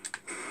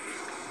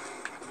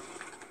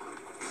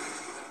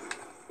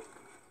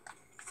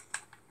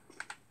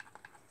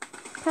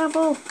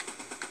 Careful.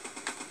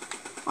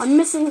 I'm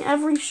missing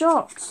every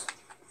shot.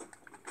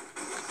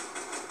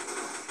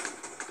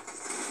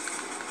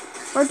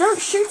 Bro,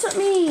 don't shoot at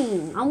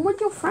me. I'm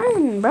with your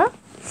friend, bro.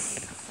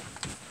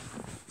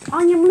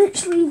 I am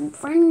literally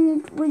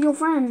friend with your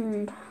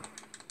friend.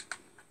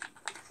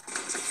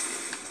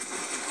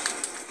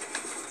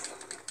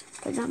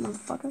 Take that,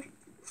 motherfucker.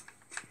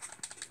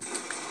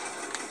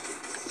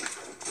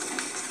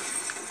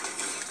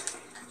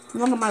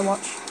 None on my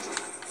watch.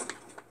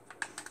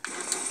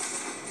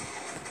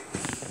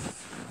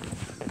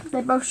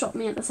 They both shot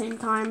me at the same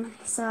time.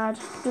 Sad.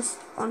 Just,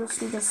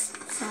 honestly, just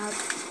sad.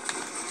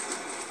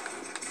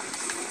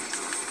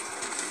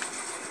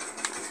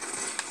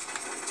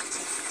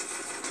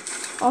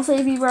 I'll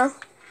save you, bro.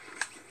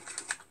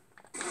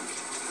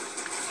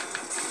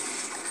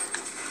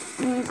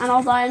 And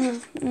I'll die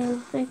in the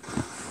thing.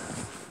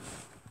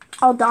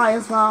 I'll die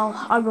as well.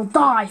 I will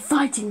die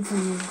fighting for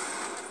you.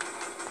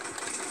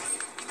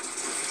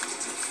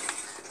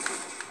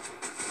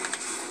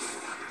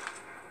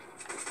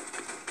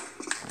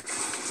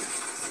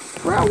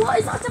 Bro, what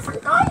is that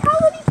different guy? How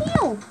did he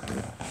heal?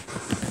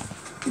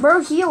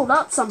 Bro healed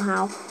up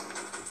somehow.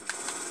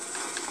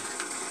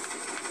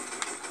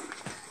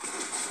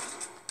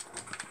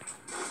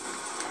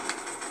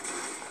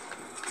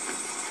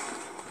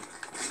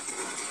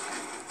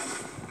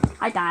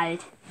 I died.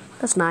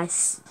 That's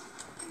nice.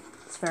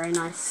 It's very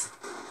nice.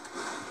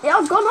 Yeah,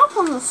 I've gone up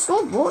on the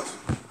scoreboard.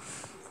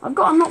 I've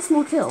got a lot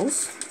more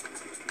kills.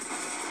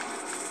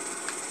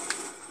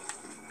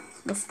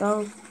 Let's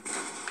go.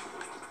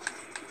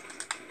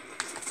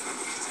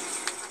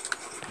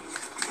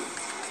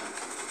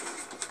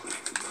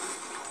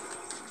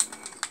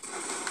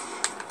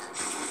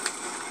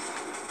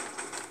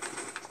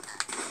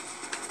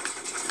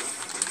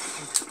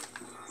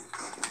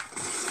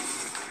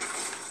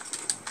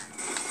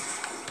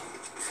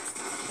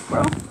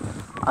 Bro,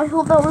 I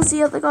thought that was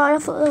the other guy. I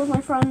thought that was my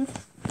friend.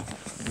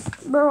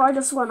 Bro, I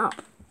just went up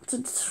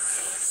to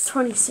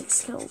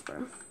 26 kills,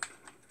 bro.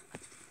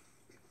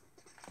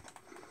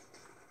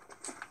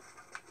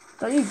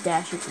 Don't you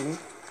dare shoot me.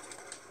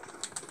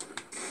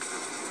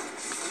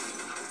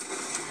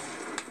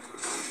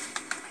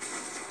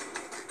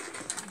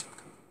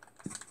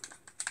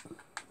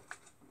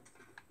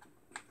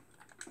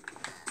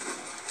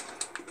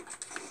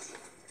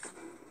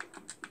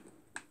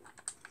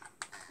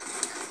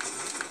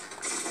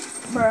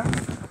 Bruh.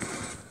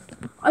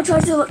 I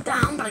tried to look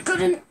down, but I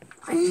couldn't.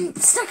 I'm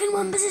stuck in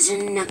one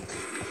position.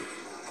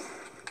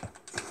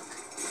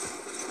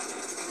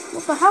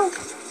 What for help.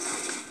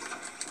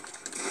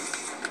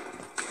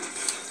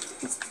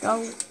 Let's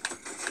go.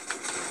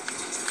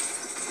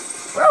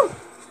 Bro!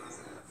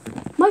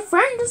 My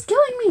friend is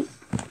killing me!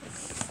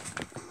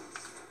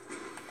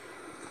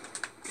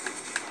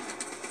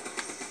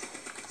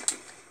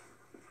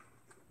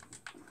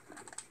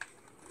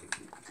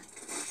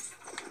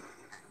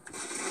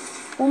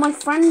 Well, my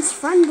friend's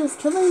friend is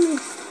killing me.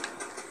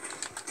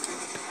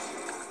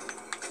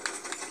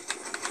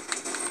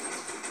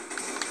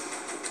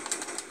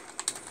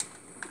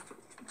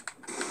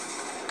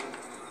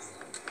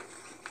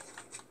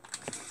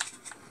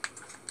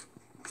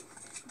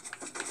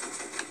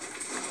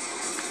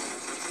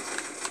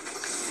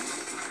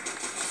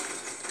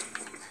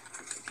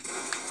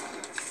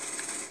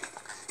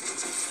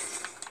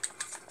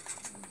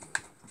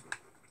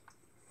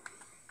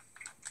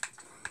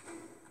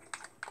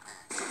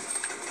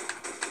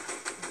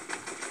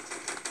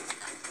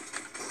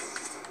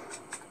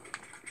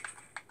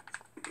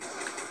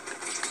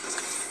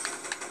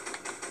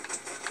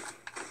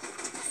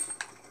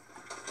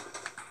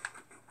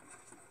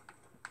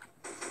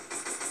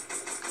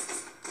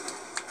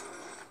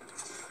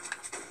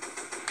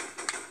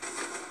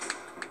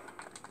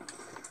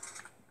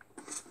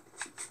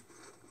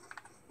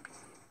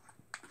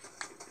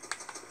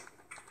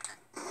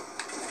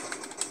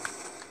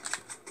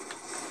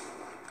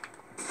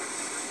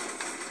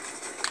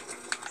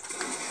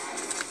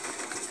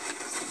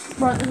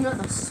 Bro, there's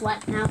another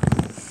sweat now.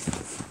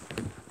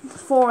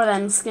 4 of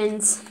them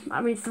skins. I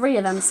mean, 3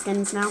 of them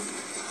skins now.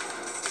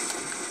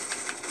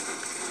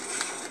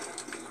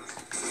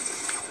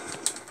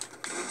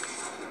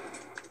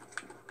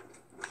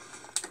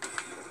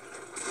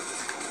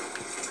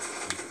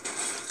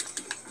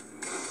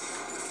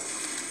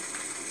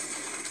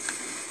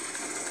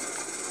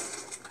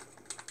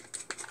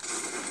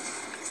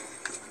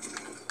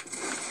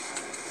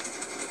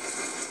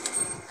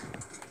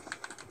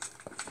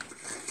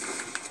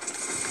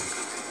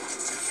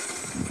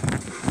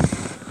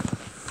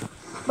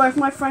 Both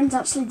my friends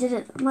actually did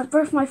it.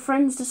 Both my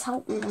friends just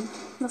helped me then.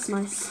 That's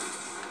nice.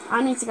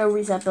 I need to go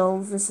reset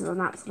builds. This is an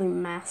absolute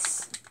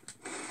mess.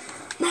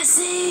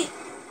 Messy!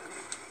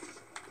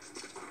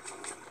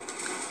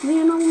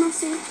 Lionel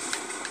Messi.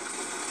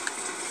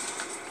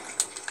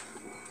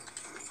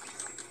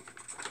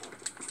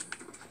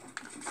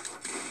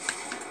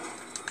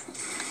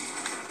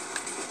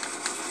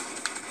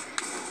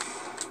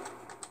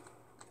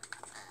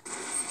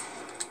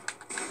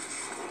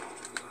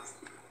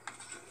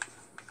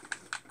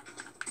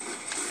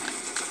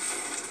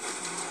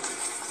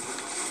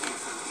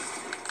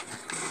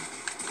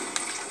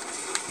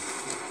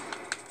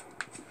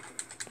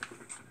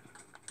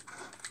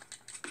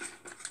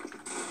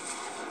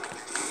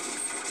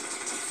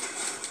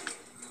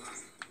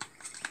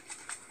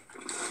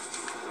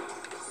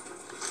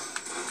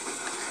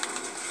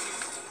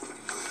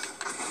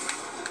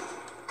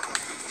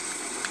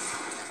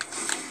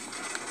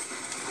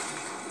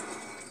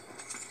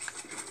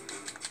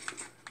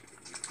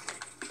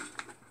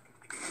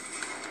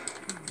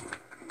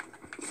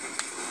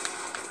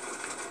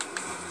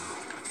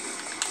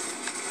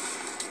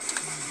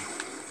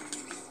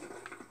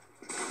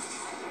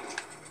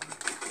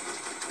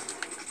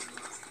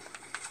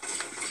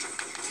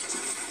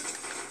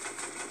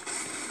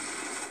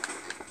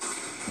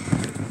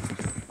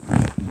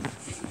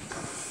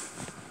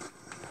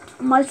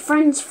 My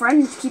friend's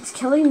friend keeps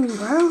killing me,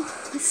 bro.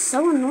 It's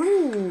so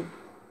annoying.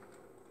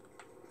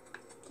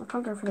 I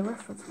can't go for the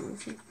roof for some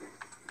reason.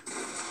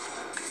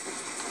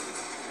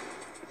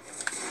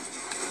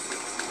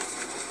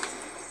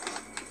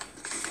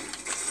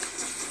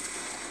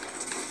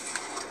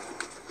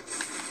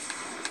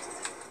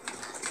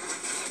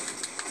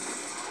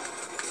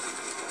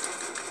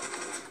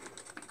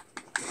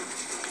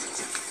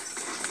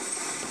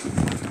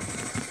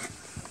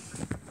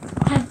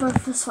 I have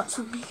both the sweats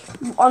on me.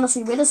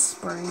 Honestly, we just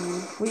spray.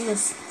 We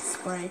just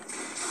spray.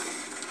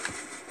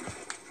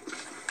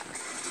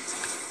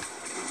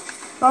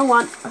 Wrong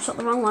one. I shot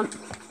the wrong one.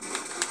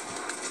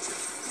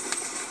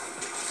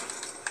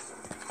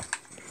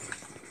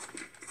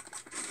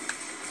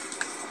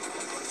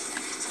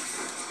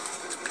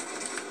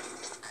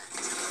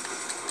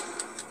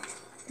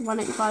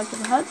 $185 to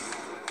the head.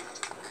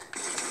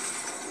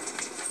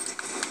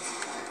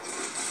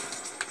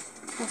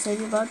 I'll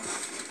save you, bud.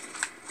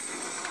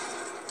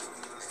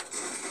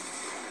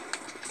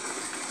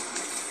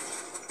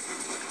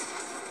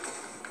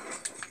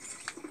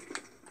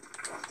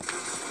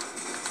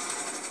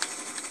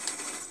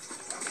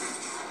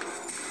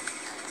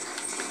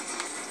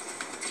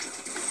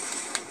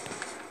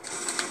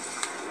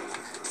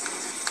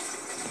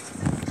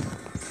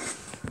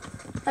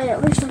 Hey,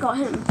 at least I got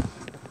him.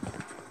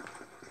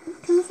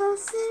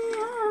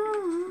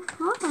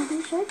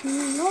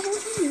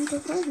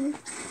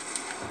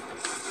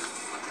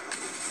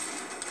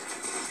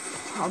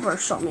 Oh, bro,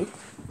 shot me.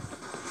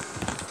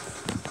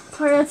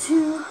 Player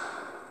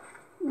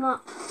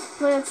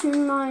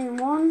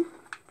 291.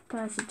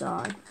 Prepare to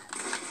die.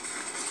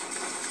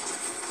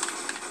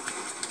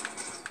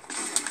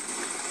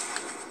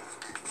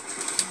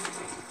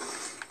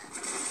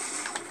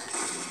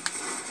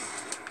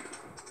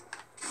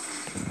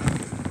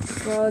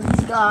 Bro,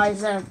 these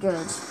guys are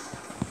good.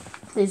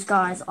 These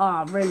guys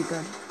are really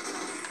good.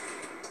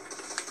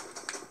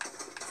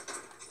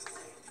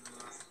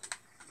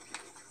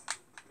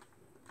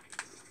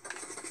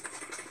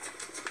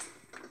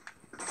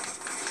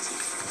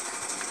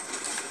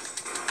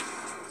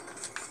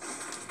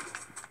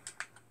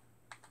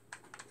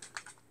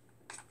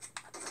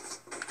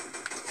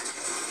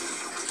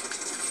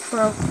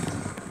 Bro,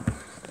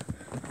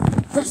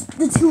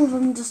 the two of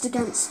them just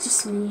against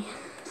just me.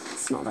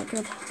 It's not that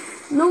good.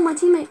 No, my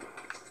teammate.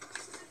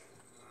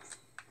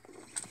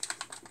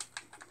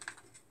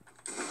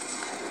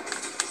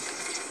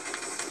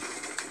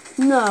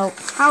 No,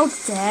 how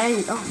dare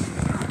you? Oh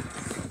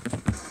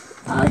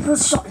my god. I got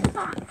shot in the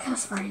back.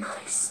 That's very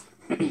nice.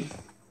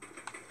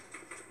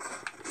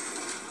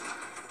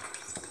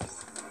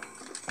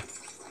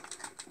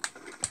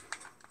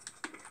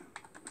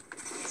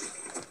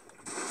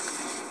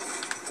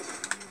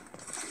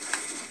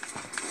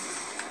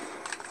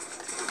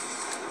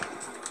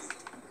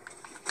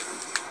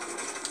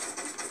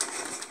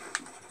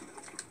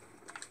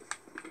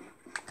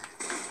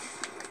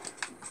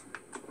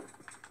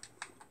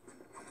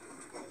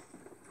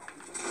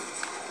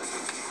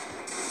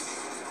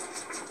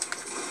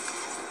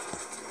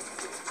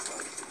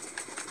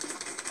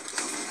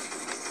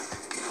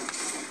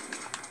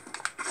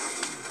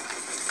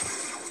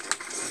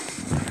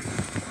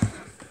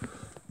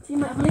 You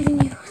might have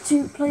leaving you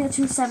to player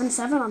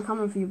 277. I'm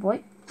coming for you,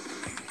 boy.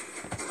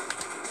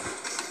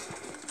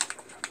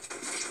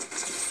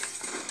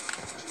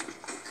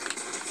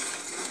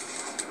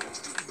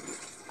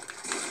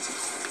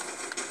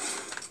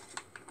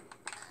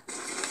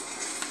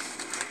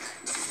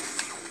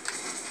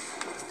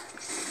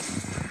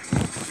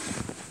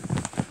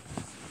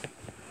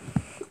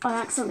 I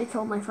accidentally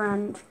killed my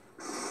friend.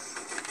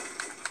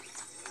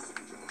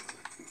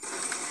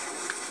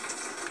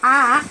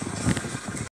 Ah!